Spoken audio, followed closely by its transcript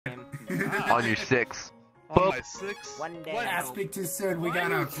On your 6. On my 6? One day. I speak too soon. We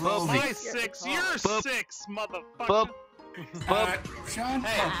got a On my 6? You're 6, motherfucker. Sean?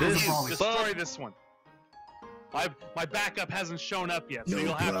 Hey, destroy this one. My backup hasn't shown up yet, so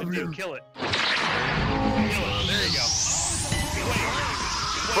you'll have to kill it. Kill it. There you go.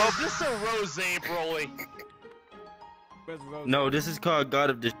 Wait, is this a rosé, Broly? No, this is called God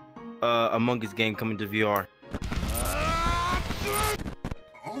of the Among Us game coming to VR.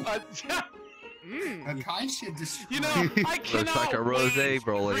 Kai should destroy. You know, I cannot like a rosé, wait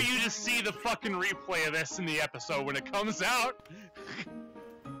Broly. for you to see the fucking replay of this in the episode when it comes out.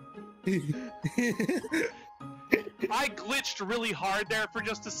 I glitched really hard there for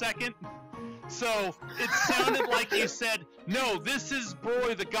just a second. So, it sounded like you said, no, this is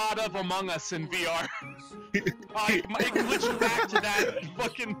Broly, the God of Among Us in VR. It glitched back to that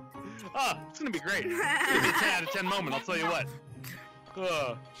fucking... it's gonna be great. It's gonna be a 10 out of 10 moment, I'll tell you what.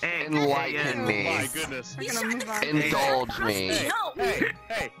 Enlighten me. My goodness. Indulge me.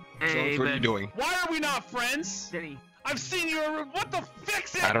 Hey. What are you doing? Why are we not friends? I've seen you. What the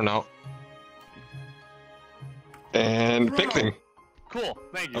fix it? I don't know. And fixing. Cool.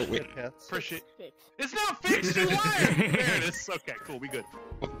 Thank you. Oh, wait. Appreciate. It's not fixed. You liar. There it is. Okay. Cool. We good.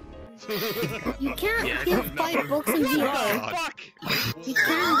 You can't give 5 books in VR. Fuck. You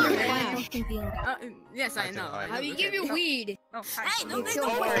can't give 5 books in VR. Yes, I know. How do you give you weed? Hey, no,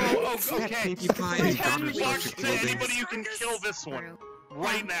 Okay. To anybody you can kill this one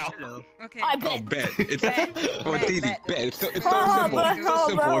right now. Okay. I bet. It's Didi, bet. It's so simple. It's so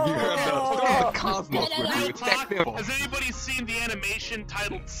simple. If you have the cosmos with you, it's that simple. Has anybody seen the animation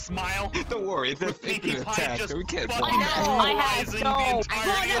titled Smile? Don't worry, it's a Pinkie Pie attack, just so we can't fucking I have polarizing the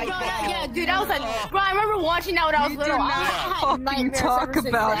entirety of the fucking... Yeah, dude, that was like, bro, I remember watching that when I was little. I had nightmares talk ever since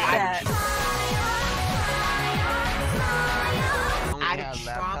about then. that. I'm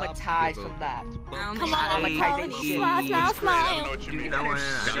traumatized from that. Come on, smile. I don't know what you mean. I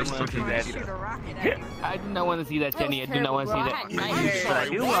do not want to see that, Jenny. I do not want to see that. What I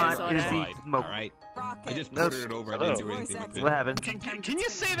do want is to see smoke. Alright. I just put it over. I didn't do anything with it. What happened? Can you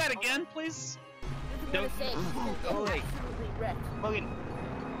say that again, please? Don't. Oh, wait. Logan.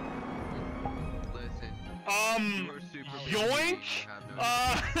 Yoink?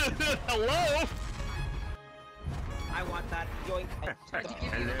 Hello? I want that yoink.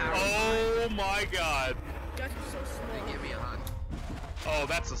 Oh my god. Oh,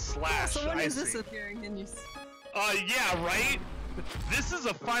 that's a slash. So when I is this see. appearing in you? Yeah, right? This is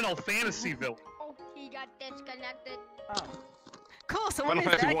a Final Fantasy villain. Oh, he got disconnected. Cool, so when is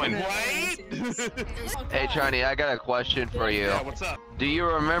Final that Fantasy gonna Right? Hey, Johnny, I got a question for you. Yeah, what's up? Do you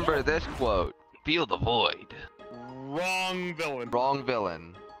remember this quote? Feel the void. Wrong villain. Wrong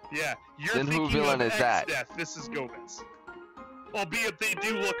villain. Yeah, you're Then who thinking villain of is that? X-Death. This is Gomez. Albeit they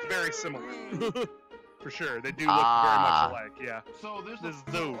do look very similar. For sure, they do look very much alike, yeah. So this is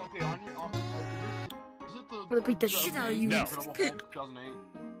the... Zoo. Okay, on your... is it the... Repeat the shit out of you. No. 2008?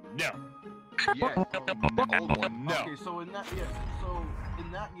 No. Yeah. No. Okay, so in that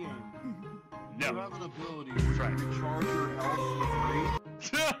game, No. you have an ability where Try. you can charge your health with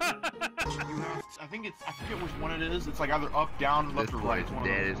rage. You have, I forget which one it is. It's like either up, down, left, or right. It's one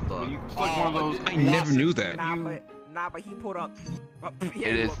of those. But it's like one of those. I never knew that. Nah, but he pulled up.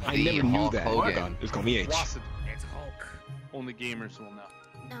 It is I the never knew Hulk that. Hogan. It's called me H. Wasson. It's Hulk. Only gamers will know.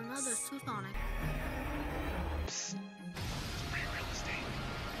 No, there's tooth on it. Psst. It's free real estate.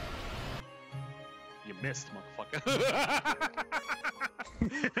 You missed, motherfucker.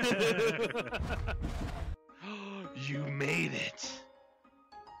 You made it.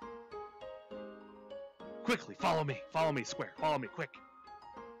 Quickly, follow me. Follow me, Square. Follow me, quick.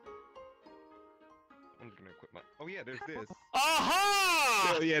 I'm just gonna quit my... Oh yeah, there's this.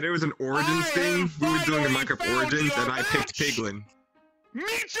 Aha! Oh yeah, there was an Origins thing. We were doing a Minecraft Origins, and I picked Piglin.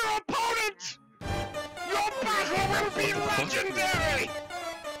 Meet your opponent! Your battle will be legendary!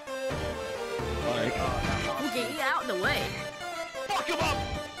 Alright. Okay, get out of the way. Fuck him up!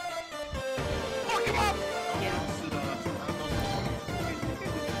 Fuck him up!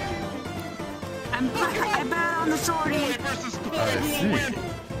 I bet on the shorty. Boy versus boy, who will win?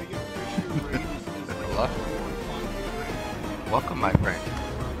 Hello? Welcome, my friend.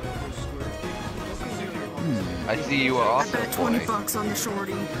 I see you are I also bet a boy. $20 on the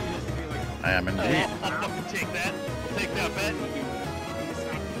shorty. I am indeed. I'll fucking take that. I'll take that bet.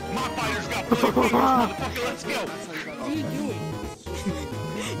 My fighter's got blue fingers, motherfucker. Let's go.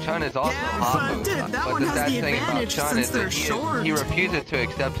 Chun is also Hoppous, That but one the has sad the thing about advantage Chun since is they're that short. he refuses to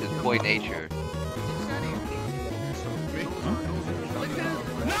accept his boy nature.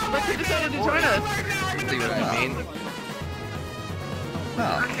 Look who decided to join us. See what I mean?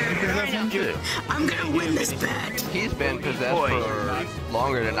 I'm gonna win this bet. He's been possessed for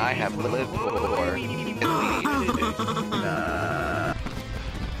longer than I have lived for.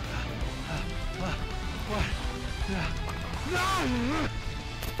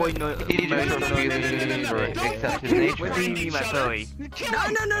 Boy, no, He just refused to accept his nature. what do you mean by Chloe?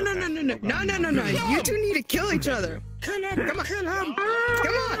 No. You two need to kill each other. Come on. Come on.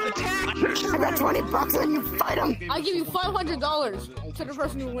 I got 20 bucks and you fight him. I give you $500 to the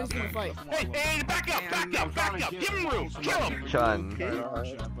person who wins the fight. Hey, back up. Give him room. Kill him.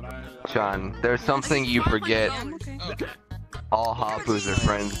 Chun, there's something you forget. All Hoppous are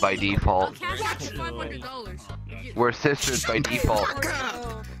friends by default. We're sisters by default.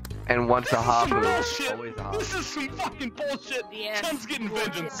 And once a Hoppous, always a Hoppous. This is some fucking bullshit. Chun's getting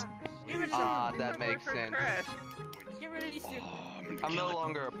vengeance. Ah, that makes sense. I'm no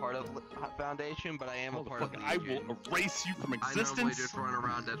longer a part of Foundation, but I am a part of I will erase you from existence. I normally just run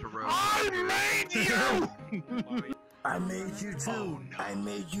around as a rogue. I made you! I made you too. Oh, no. I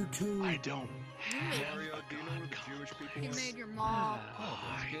made you too. I don't. You made your mom. Oh,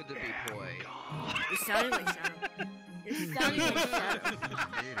 it's good to be boy. You sounded like Shadow. You sounded like Shadow.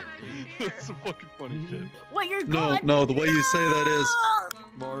 That's some fucking funny shit. What, you're God? No, the way you say that is...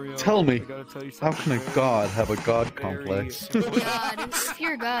 Mario, Tell me, how something. can a god have a god complex? God, if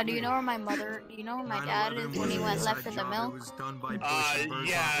you're God, do you know where my mother, do you know where my dad is when he went left for the milk?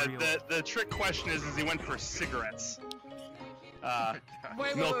 Yeah, the trick question is he went for cigarettes.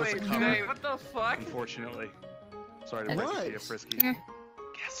 Milk was a cover. What the fuck? Unfortunately. Sorry to break it to you, Frisky.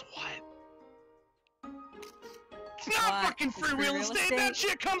 Guess what? It's not fucking free real estate. That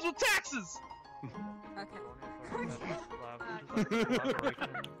shit comes with taxes.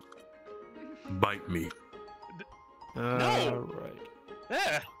 Bite me. No. Right.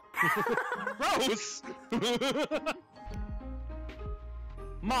 Yeah. Gross.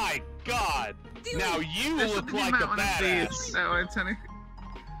 My God. Now you look like a badass. That one, Tony.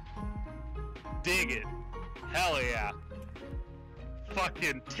 Dig it. Hell yeah.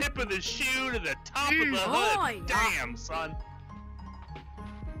 Fucking tip of the shoe to the top of the hood. Damn, son.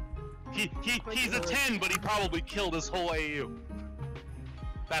 He's a 10, but he probably killed his whole AU.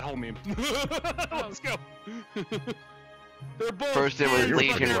 That whole meme. Let's go. They're both First it was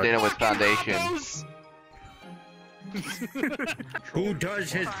Legion, and then it was Foundation. Who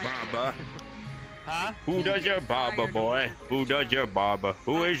does his barber? Huh? Who does your barber, boy? Who does your barber?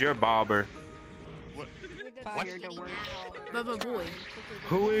 Who is your barber? What? Bubba boy.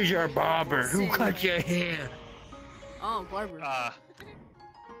 Who is your barber? Who cut your hair? Oh, barber.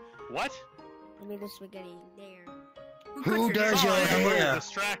 What? I made the spaghetti there. Who does your I'm hair?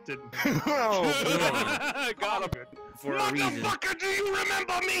 distracted. Oh, got him. for a reason. Motherfucker, do you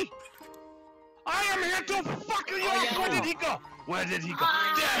remember me? I am here to fuck you up. Where did he go? Where did he go?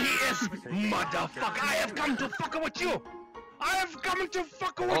 There he is. Motherfucker, I have come to fuck with you. I have come to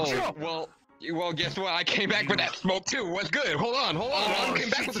fuck with you. Well, guess what? I came back with that smoke too. What's good? Hold on. I came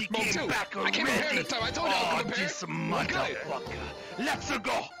back with the smoke too. I came prepared this time. I told you I was prepared. This motherfucker. Let's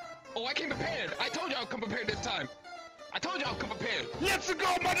go. Oh, I came prepared. I told you I'll come prepared this time. I told you I'll come prepared. Let's go,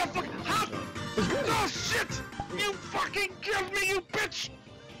 motherfucker. Oh shit! You fucking killed me, you bitch!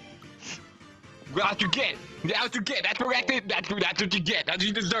 That's what you get. That's what you get. That's corrected. That's what you get. That's what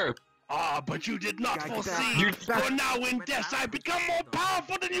you deserve. Ah, but you did not foresee. For now in death, I become more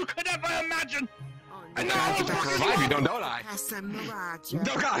powerful than you could ever imagine. And now I will Survive you, don't I?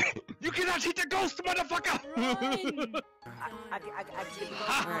 No, God. You cannot hit the ghost, motherfucker!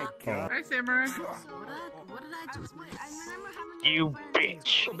 Hi, Samurai. What did I just say? I remember having... You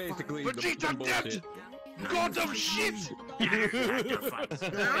bitch. So basically, Vegeta dead! God of shit!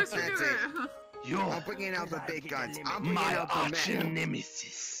 I'm bringing out the big guns. I'm bringing My out the arch men.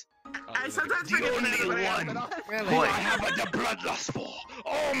 nemesis. I sometimes The forget only one who I have the bloodlust for.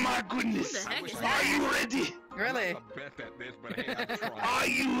 Oh my goodness. Are you ready? Really? Are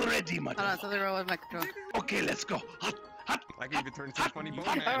you ready, Hold on, mother? something wrong with my control. Okay, let's go. Hot. I can even turn to 20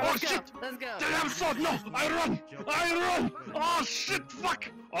 bucks. Oh shit! Let's go. Damn sword! No! I run! Oh shit!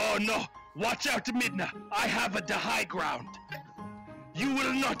 Fuck! Oh no! Watch out, Midna! I have the high ground. You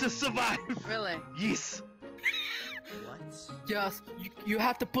will not survive. Really? Yes. Yes, you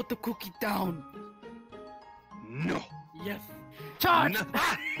have to put the cookie down. No. Yes. Charge!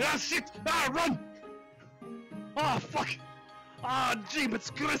 Ah shit! Run! Oh fuck! Jeebus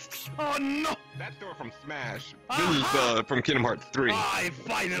Christ! Oh no! That's door from Smash. This is from Kingdom Hearts 3. I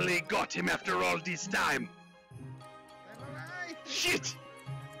finally got him after all this time. Shit!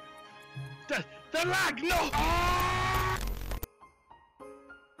 The lag! No!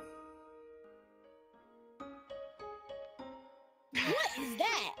 What is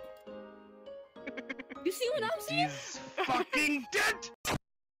You see what I'm saying? He's fucking dead!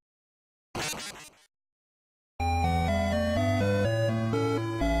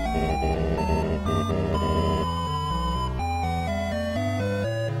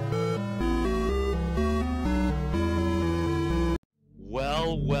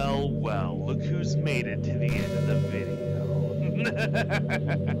 Well, look who's made it to the end of the video.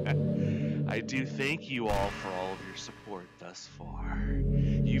 I do thank you all for all of your support thus far.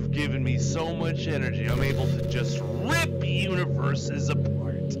 You've given me so much energy, I'm able to just rip universes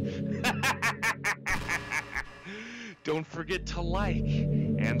apart. Don't forget to like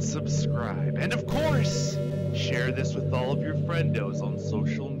and subscribe. And of course, share this with all of your friendos on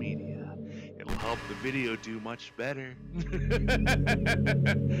social media. It'll help the video do much better.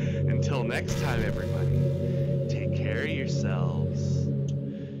 Until next time, everybody, take care of yourselves.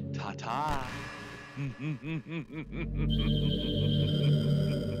 Ta-ta.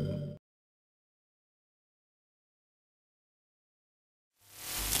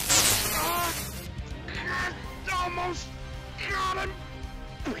 Almost got him.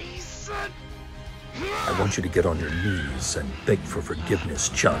 Piece of... I want you to get on your knees and beg for forgiveness,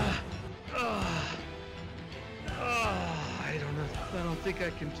 Chun. I don't think I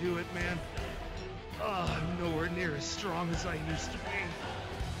can do it, man. I'm nowhere near as strong as I used to be.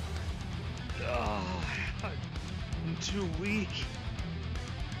 I'm too weak.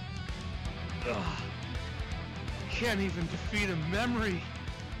 Can't even defeat a memory.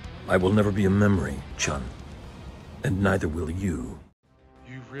 I will never be a memory, Chun. And neither will you.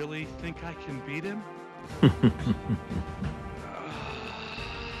 You really think I can beat him?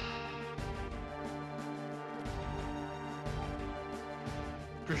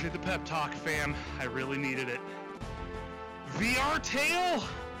 Appreciate the pep talk, fam. I really needed it. VRtale?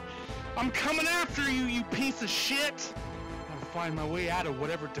 I'm coming after you, you piece of shit! I'll find my way out of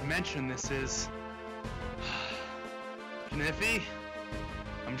whatever dimension this is. Kniffy?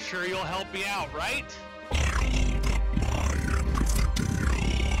 I'm sure you'll help me out, right?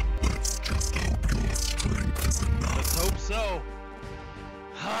 Let's hope so.